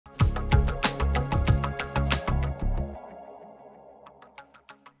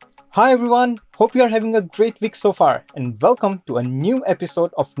Hi everyone, hope you are having a great week so far and welcome to a new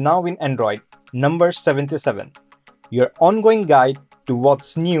episode of Now in Android, number 77, your ongoing guide to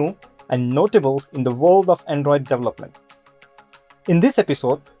what's new and notable in the world of Android development. In this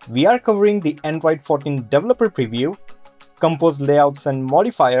episode, we are covering the Android 14 developer preview, Compose Layouts and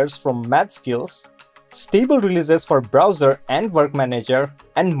Modifiers from MadSkills, stable releases for browser and WorkManager,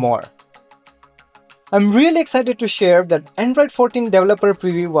 and more. I'm really excited to share that Android 14 Developer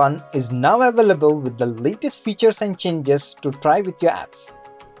Preview 1 is now available with the latest features and changes to try with your apps.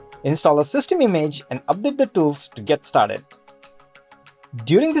 Install a system image and update the tools to get started.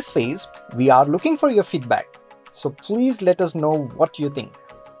 During this phase, we are looking for your feedback, so please let us know what you think.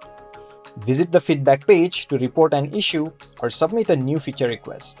 Visit the feedback page to report an issue or submit a new feature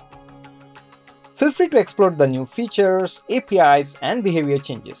request. Feel free to explore the new features, APIs, and behavior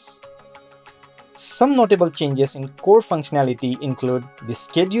changes. Some notable changes in core functionality include the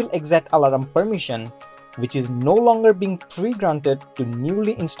Schedule Exact Alarm permission, which is no longer being pre-granted to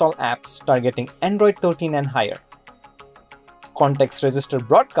newly installed apps targeting Android 13 and higher. Context Register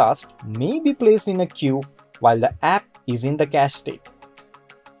Broadcast may be placed in a queue while the app is in the cache state.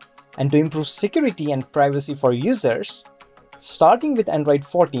 And to improve security and privacy for users, starting with Android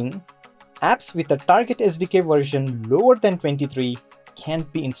 14, apps with a target SDK version lower than 23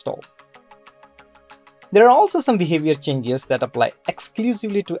 can't be installed. There are also some behavior changes that apply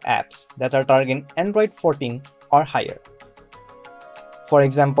exclusively to apps that are targeting Android 14 or higher. For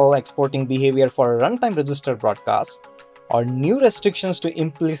example, exporting behavior for a runtime register broadcast, or new restrictions to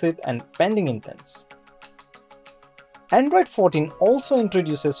implicit and pending intents. Android 14 also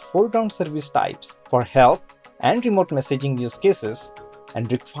introduces foreground service types for help and remote messaging use cases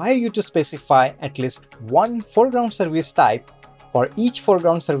and require you to specify at least one foreground service type for each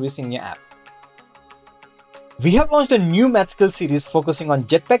foreground service in your app. We have launched a new MadSkills series focusing on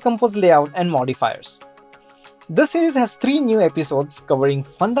Jetpack Compose Layout and Modifiers. This series has 3 new episodes covering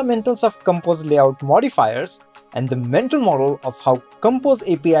fundamentals of Compose Layout Modifiers and the mental model of how Compose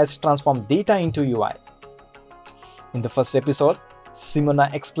APIs transform data into UI. In the first episode,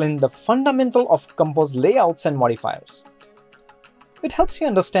 Simona explained the fundamental of Compose Layouts and Modifiers. It helps you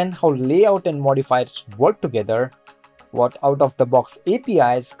understand how layout and modifiers work together, what out-of-the-box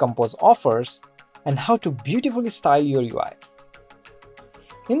APIs Compose offers, and how to beautifully style your UI.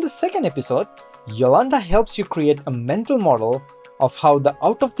 In the second episode, Yolanda helps you create a mental model of how the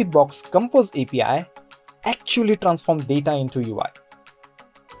out-of-the-box Compose API actually transforms data into UI.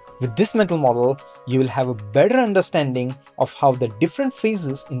 With this mental model, you will have a better understanding of how the different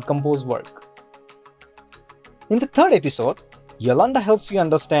phases in Compose work. In the third episode, Yolanda helps you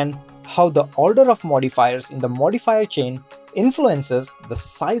understand how the order of modifiers in the modifier chain influences the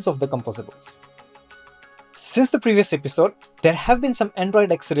size of the composables. Since the previous episode, there have been some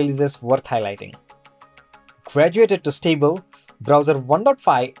AndroidX releases worth highlighting. Graduated to stable, Browser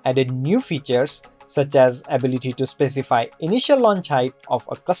 1.5 added new features such as ability to specify initial launch height of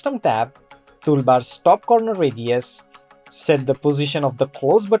a custom tab, toolbar's top corner radius, set the position of the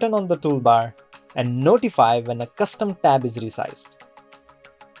close button on the toolbar, and notify when a custom tab is resized.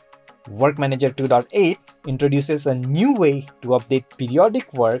 WorkManager 2.8 introduces a new way to update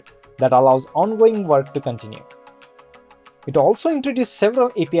periodic work that allows ongoing work to continue. It also introduced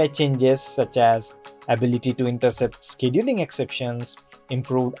several API changes such as ability to intercept scheduling exceptions,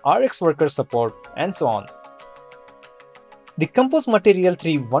 improved RX worker support, and so on. The Compose Material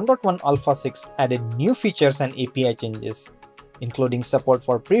 3 1.1 Alpha 6 added new features and API changes, including support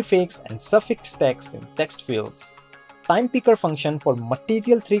for prefix and suffix text in text fields, time picker function for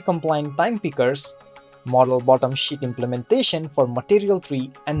Material 3 compliant time pickers, model bottom sheet implementation for Material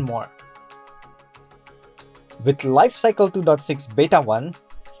 3, and more. With Lifecycle 2.6 Beta 1,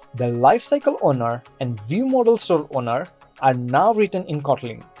 the lifecycle owner and view model store owner are now written in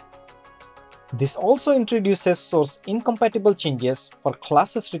Kotlin. This also introduces source incompatible changes for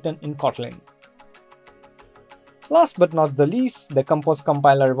classes written in Kotlin. Last but not the least, the Compose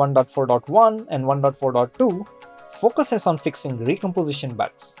Compiler 1.4.1 and 1.4.2 focuses on fixing recomposition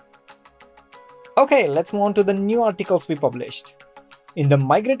bugs. Okay, let's move on to the new articles we published. In the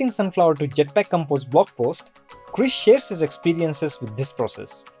Migrating Sunflower to Jetpack Compose blog post, Chris shares his experiences with this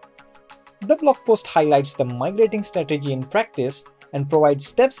process. The blog post highlights the migrating strategy in practice and provides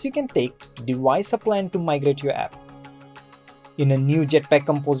steps you can take to devise a plan to migrate your app. In a new Jetpack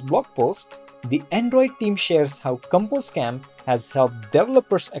Compose blog post, the Android team shares how Compose Camp has helped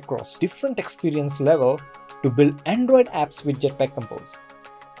developers across different experience levels to build Android apps with Jetpack Compose.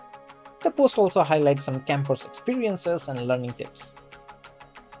 The post also highlights some campers' experiences and learning tips.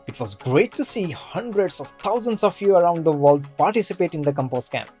 It was great to see hundreds of thousands of you around the world participate in the Compose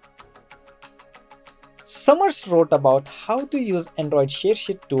Camp. Summers wrote about how to use Android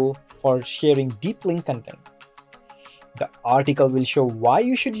ShareSheet tool for sharing deep link content. The article will show why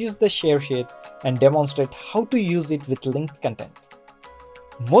you should use the ShareSheet and demonstrate how to use it with linked content.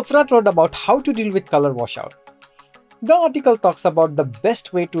 Mozart wrote about how to deal with color washout. The article talks about the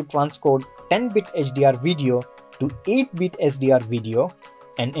best way to transcode 10-bit HDR video to 8-bit SDR video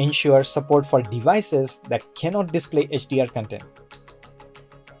and ensure support for devices that cannot display HDR content.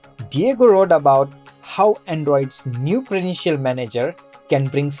 Diego wrote about how Android's new credential manager can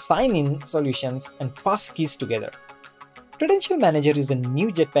bring sign-in solutions and passkeys together. Credential Manager is a new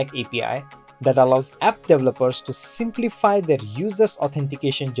Jetpack API that allows app developers to simplify their users'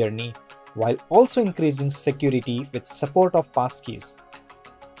 authentication journey while also increasing security with support of passkeys.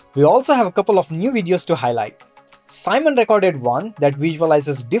 We also have a couple of new videos to highlight. Simon recorded one that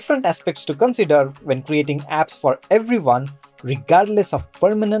visualizes different aspects to consider when creating apps for everyone, regardless of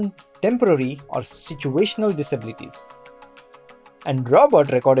permanent, temporary, or situational disabilities. And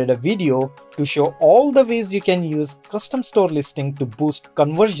Robert recorded a video to show all the ways you can use custom store listing to boost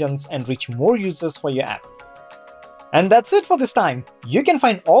conversions and reach more users for your app. And that's it for this time. You can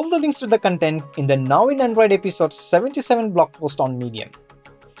find all the links to the content in the Now in Android episode 77 blog post on Medium.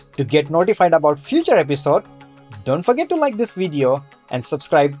 To get notified about future episodes, don't forget to like this video and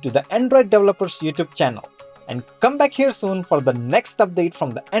subscribe to the Android Developers YouTube channel. And come back here soon for the next update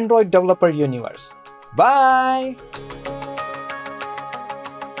from the Android Developer universe. Bye!